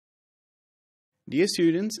Dear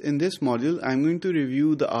students, in this module, I'm going to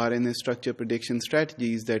review the RNA structure prediction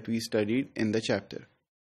strategies that we studied in the chapter.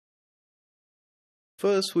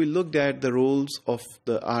 First, we looked at the roles of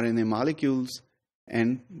the RNA molecules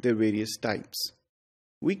and their various types.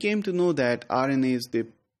 We came to know that RNAs, they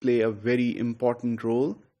play a very important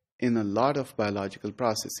role in a lot of biological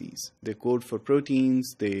processes. They code for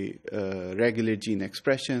proteins, they regulate gene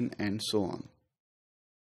expression, and so on.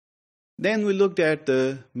 Then we looked at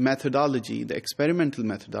the methodology, the experimental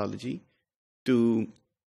methodology, to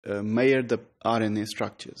measure the RNA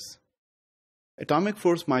structures. Atomic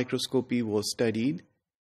force microscopy was studied,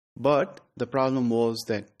 but the problem was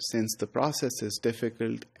that since the process is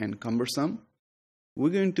difficult and cumbersome, we're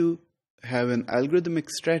going to have an algorithmic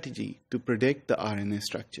strategy to predict the RNA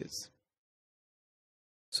structures.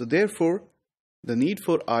 So therefore, the need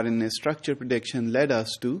for RNA structure prediction led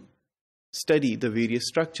us to study the various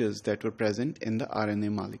structures that were present in the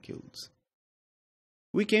RNA molecules.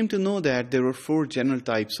 We came to know that there were 4 general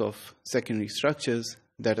types of secondary structures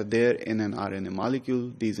that are there in an RNA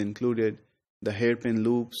molecule. These included the hairpin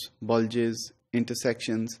loops, bulges,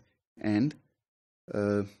 intersections, and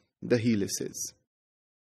the helices.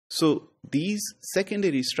 So these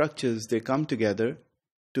secondary structures, they come together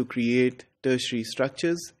to create tertiary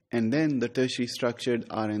structures, and then the tertiary structured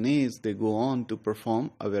RNAs, they go on to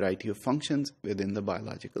perform a variety of functions within the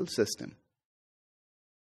biological system.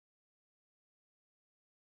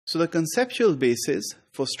 So the conceptual basis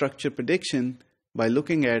for structure prediction by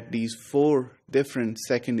looking at these 4 different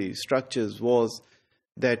secondary structures was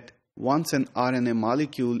that once an RNA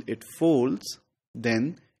molecule, it folds,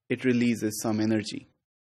 then it releases some energy.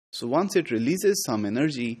 So once it releases some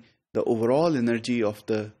energy, the overall energy of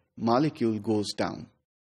the molecule goes down.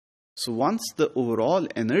 So once the overall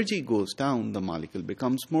energy goes down, the molecule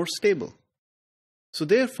becomes more stable. So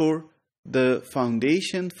therefore, the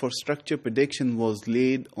foundation for structure prediction was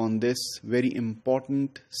laid on this very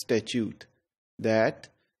important statute that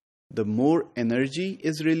the more energy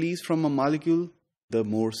is released from a molecule, the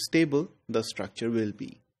more stable the structure will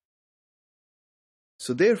be.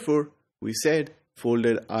 So therefore, we said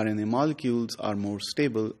folded RNA molecules are more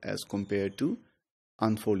stable as compared to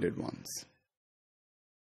unfolded ones.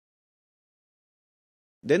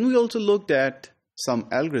 Then we also looked at some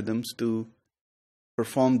algorithms to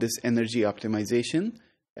perform this energy optimization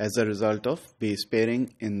as a result of base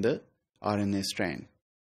pairing in the RNA strand.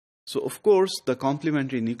 So of course, the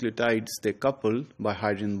complementary nucleotides, they coupled by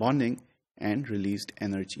hydrogen bonding and released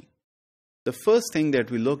energy. The first thing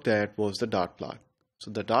that we looked at was the dot plot. So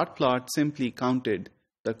the dot plot simply counted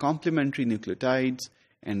the complementary nucleotides,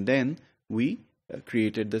 and then we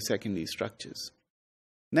created the secondary structures.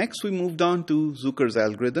 Next, we moved on to Zucker's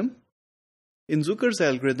algorithm. In Zucker's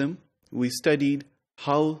algorithm, we studied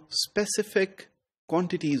how specific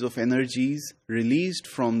quantities of energies released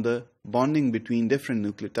from the bonding between different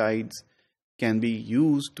nucleotides can be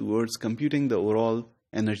used towards computing the overall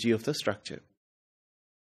energy of the structure.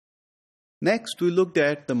 Next, we looked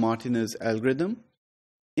at the Martinez algorithm.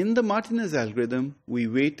 In the Martinez algorithm, we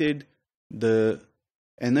weighted the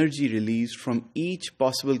energy released from each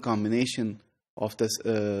possible combination of this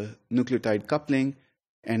nucleotide coupling,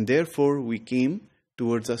 and therefore we came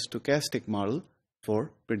towards a stochastic model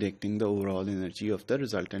for predicting the overall energy of the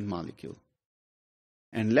resultant molecule.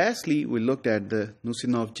 And lastly, we looked at the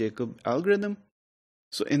Nusinov-Jacob algorithm.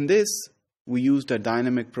 So in this, we used a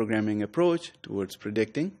dynamic programming approach towards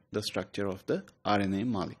predicting the structure of the RNA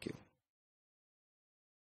molecule.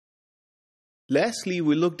 Lastly,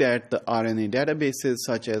 we looked at the RNA databases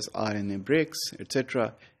such as RNA bricks,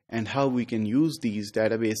 etc., and how we can use these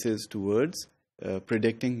databases towards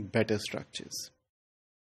predicting better structures.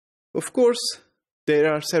 Of course,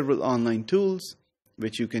 there are several online tools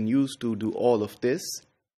which you can use to do all of this,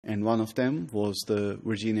 and one of them was the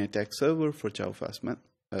Virginia Tech server for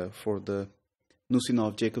for the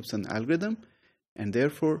Nusinov-Jacobson algorithm, and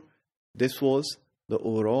therefore this was the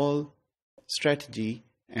overall strategy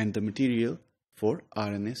and the material for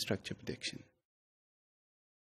RNA structure prediction.